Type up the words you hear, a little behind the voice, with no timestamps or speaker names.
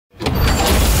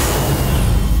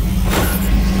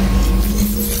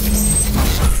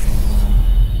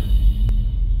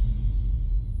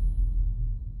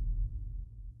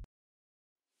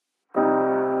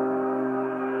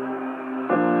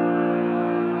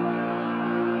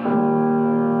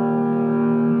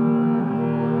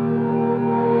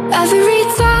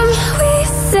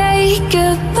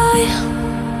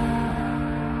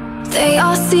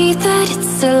all see that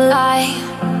it's a lie,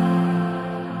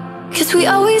 'cause we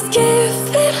always give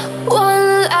it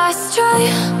one last try.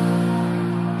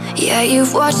 Yeah,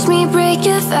 you've watched me break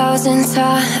 1,000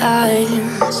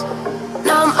 times.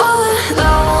 Now I'm all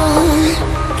alone,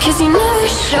 'cause you never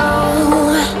show.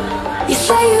 You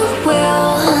say you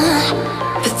will,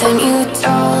 but then you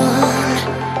don't.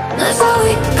 That's how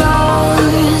it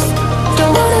goes.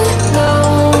 Don't wanna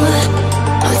know.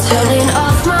 I'm turning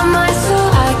off my mind so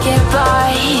I get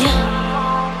by.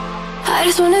 I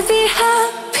just wanna be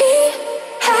happy,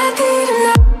 happy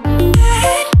tonight.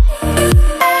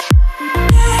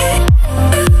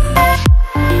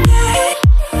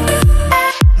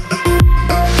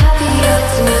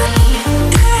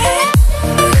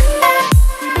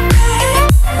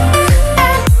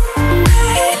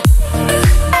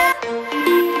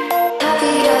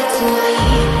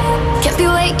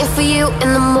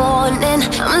 In the morning,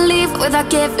 I'ma leave without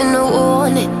giving a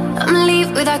warning. I'ma leave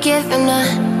without giving a.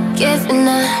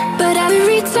 But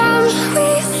every time we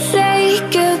say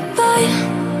goodbye,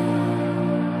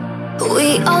 we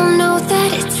all know that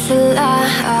it's a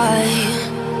lie.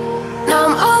 Now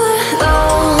I'm all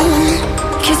alone,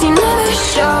 'cause you never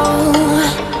show.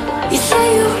 You say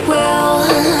you will,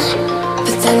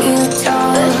 but then you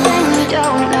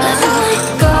don't. That's how it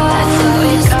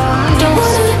goes. Don't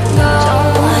wanna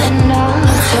know.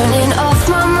 Turning off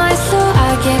my mind so I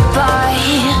get by.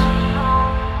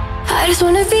 I just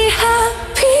wanna be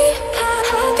happy,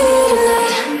 happy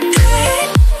tonight.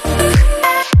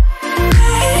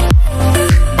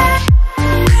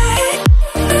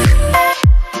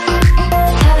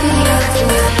 Happier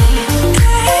tonight.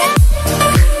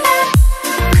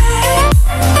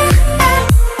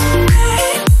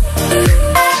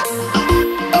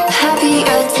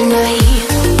 Happier tonight.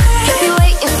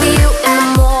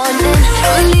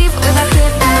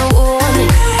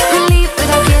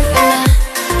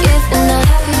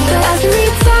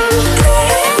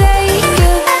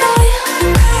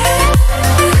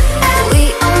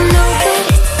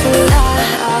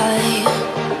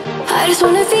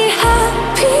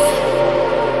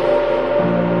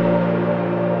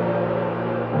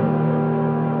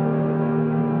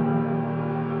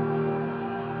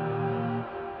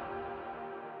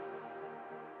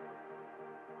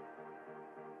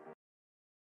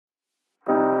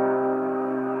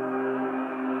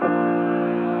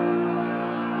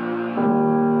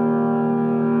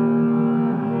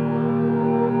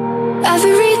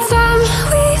 Every time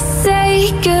we say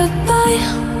goodbye,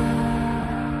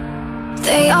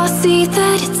 they all see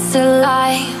that it's a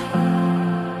lie,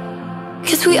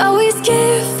 'cause we always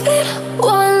give it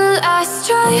one last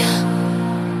try.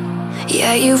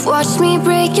 Yeah, you've watched me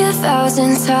break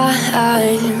 1,000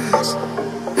 times.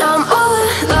 Now I'm all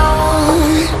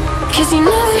alone, 'cause you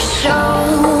never show.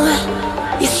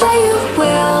 You say you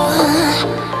will,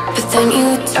 but then you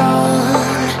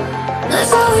don't.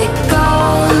 That's how it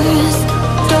goes.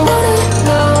 Don't wanna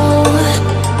know.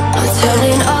 I'm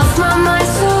turning off my mind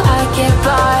so I get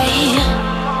by.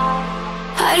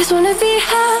 I just wanna be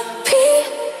happy,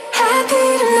 happy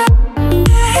tonight.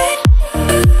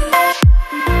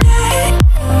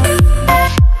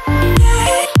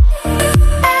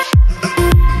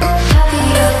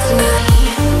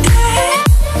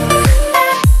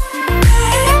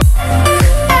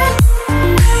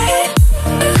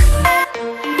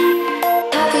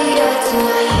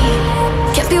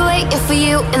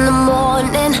 In the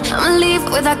morning, I'ma leave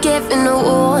without giving a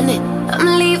warning.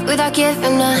 I'ma leave without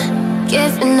giving a.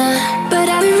 But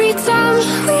every time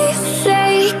we say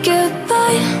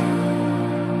goodbye,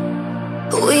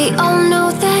 we all know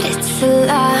that it's a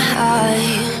lie.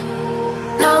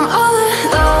 Now I'm all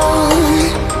alone,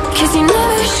 'cause you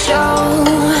never show.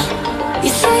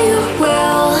 You say you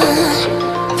will,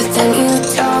 but then you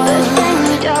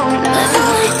don't. That's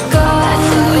how it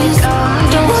goes.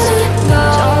 Don't wanna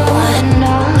know.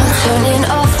 Turning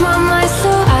off my mind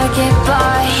so I get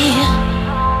by.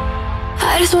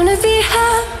 I just wanna be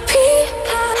happy,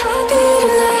 happy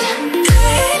tonight.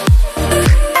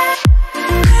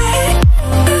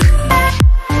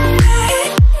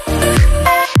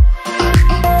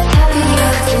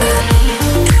 Happier tonight.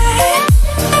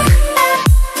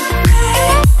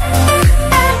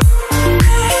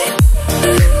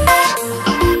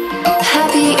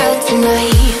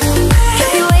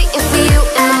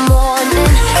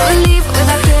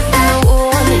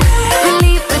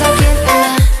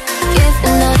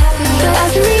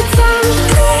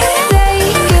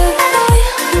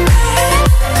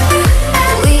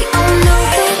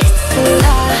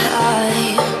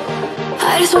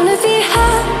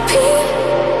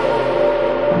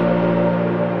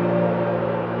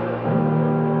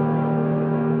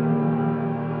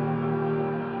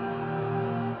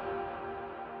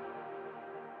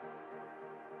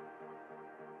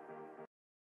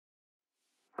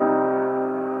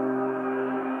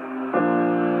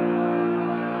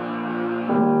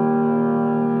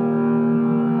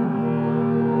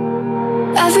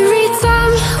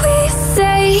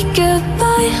 say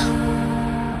goodbye,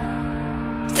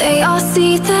 they all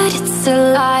see that it's a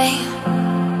lie.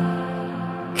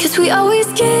 'Cause we always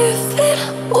give it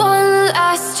one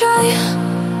last try.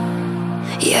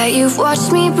 Yeah, you've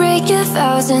watched me break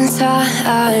 1,000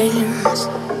 times.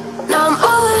 Now I'm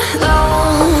all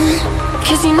alone,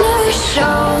 'cause you never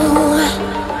show.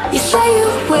 You say you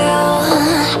will,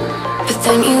 but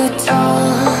then you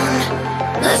don't.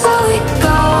 That's how it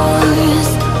goes,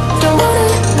 don't wanna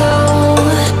know.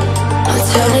 I'm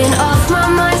turning off my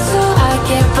mind so I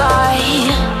get by.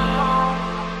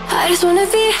 I just wanna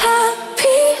be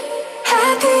happy,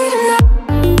 happy tonight.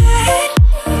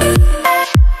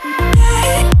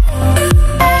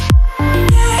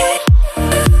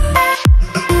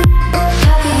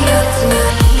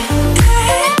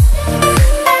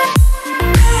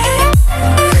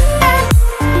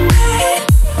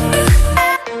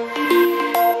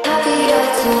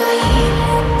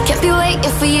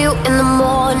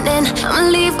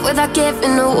 Without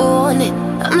giving a warning,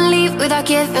 I'ma leave without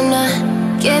giving a.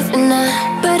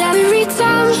 But every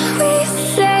time we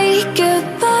say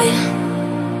goodbye,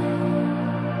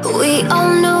 we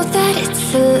all know that it's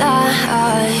a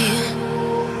lie.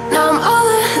 Now I'm all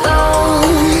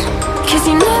alone, 'cause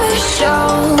you never show.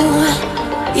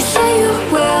 You say you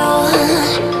will,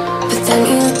 but then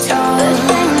you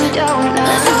don't.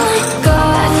 That's how it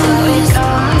goes,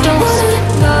 don't wanna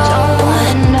know.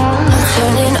 I'm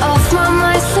turning off my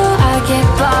mind so I get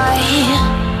by.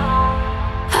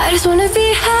 I just wanna be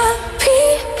happy,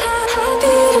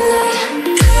 happy tonight.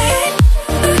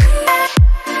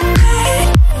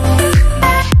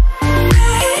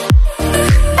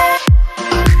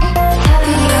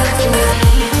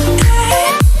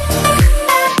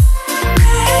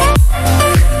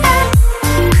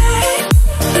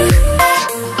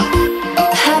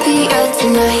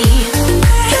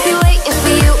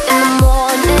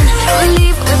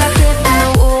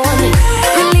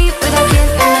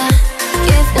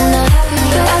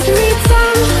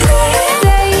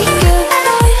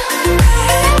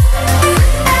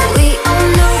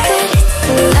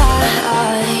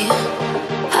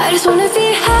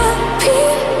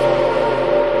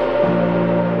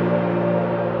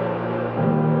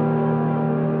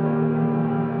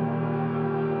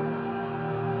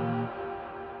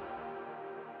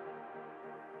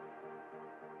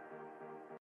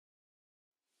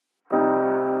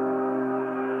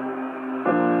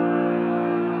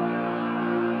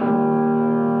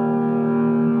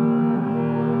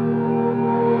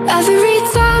 Every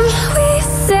time we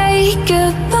say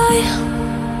goodbye,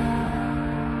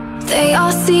 they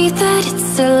all see that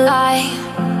it's a lie.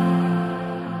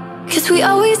 'Cause we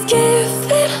always give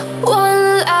it one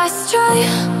last try.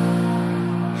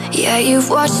 Yeah, you've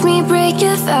watched me break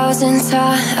 1,000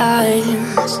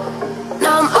 times.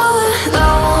 Now I'm all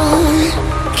alone,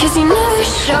 'cause you never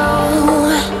show.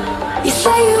 You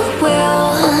say you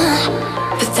will,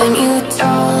 but then you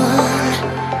don't.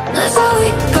 That's how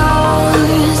it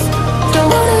goes, don't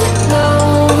wanna know.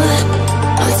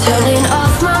 I'm turning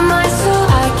off my mind so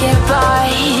I get by.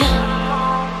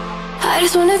 I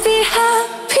just wanna be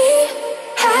happy,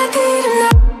 happy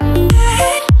tonight.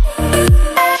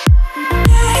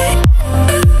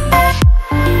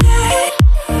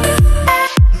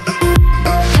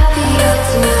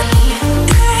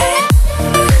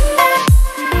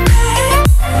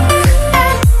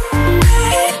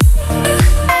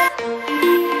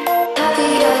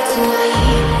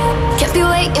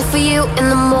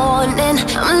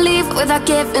 Without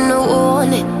giving a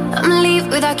warning, I'ma leave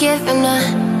without giving a.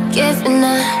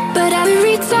 But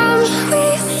every time we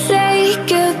say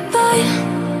goodbye,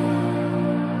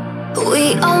 we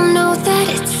all know that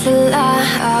it's a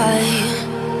lie.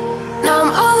 Now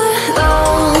I'm all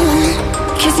alone,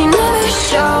 'cause you never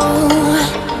show.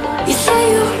 You say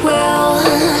you will,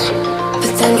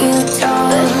 but then you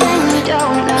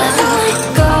don't. That's how it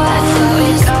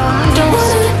goes, don't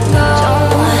wanna know.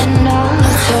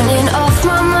 I'm turning off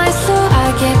my mind so I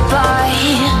get by.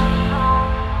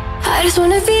 I just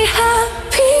wanna be happy.